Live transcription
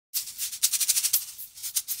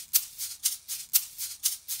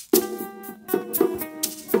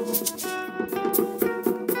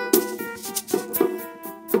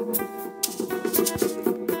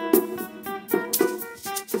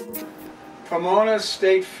Pomona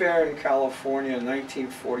State Fair in California,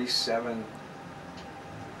 1947.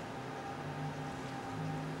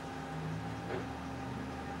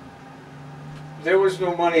 There was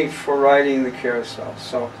no money for riding the carousel,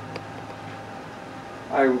 so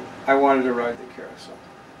I wanted to ride the carousel.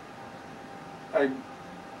 I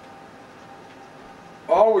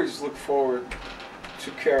always look forward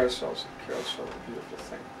to carousels. The carousel is a beautiful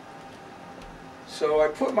thing. So I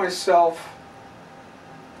put myself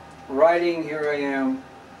riding, here I am,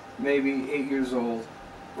 maybe 8 years old,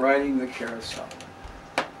 riding the carousel.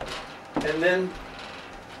 And then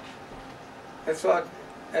I thought,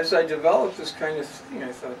 as I developed this kind of thing,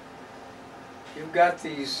 I thought, you've got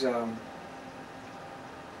these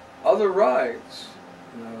other rides,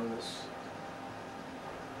 you know, this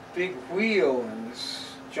big wheel and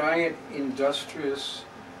this giant industrious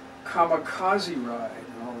kamikaze ride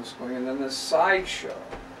and all this going, and then the sideshow.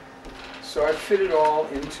 So I fit it all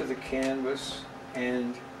into the canvas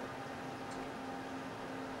and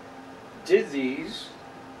did these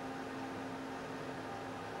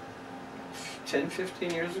 10,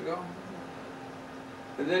 15 years ago.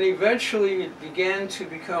 And then eventually it began to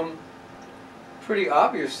become pretty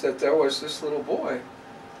obvious that there was this little boy.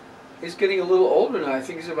 He's getting a little older now. I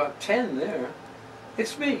think he's about 10 there.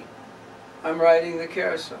 It's me. I'm riding the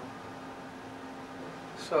carousel.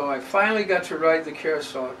 So I finally got to ride the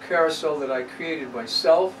carousel, a carousel that I created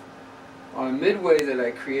myself, on a midway that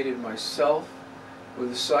I created myself,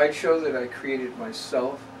 with a sideshow that I created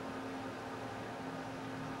myself.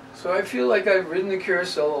 So I feel like I've ridden the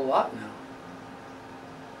carousel a lot now.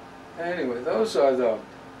 Anyway, those are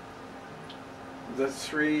the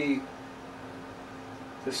series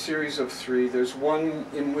of three. There's one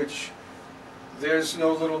in which there's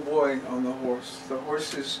no little boy on the horse. The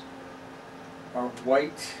horses are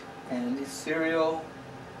white and ethereal,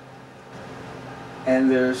 and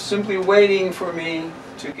they're simply waiting for me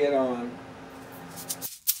to get on.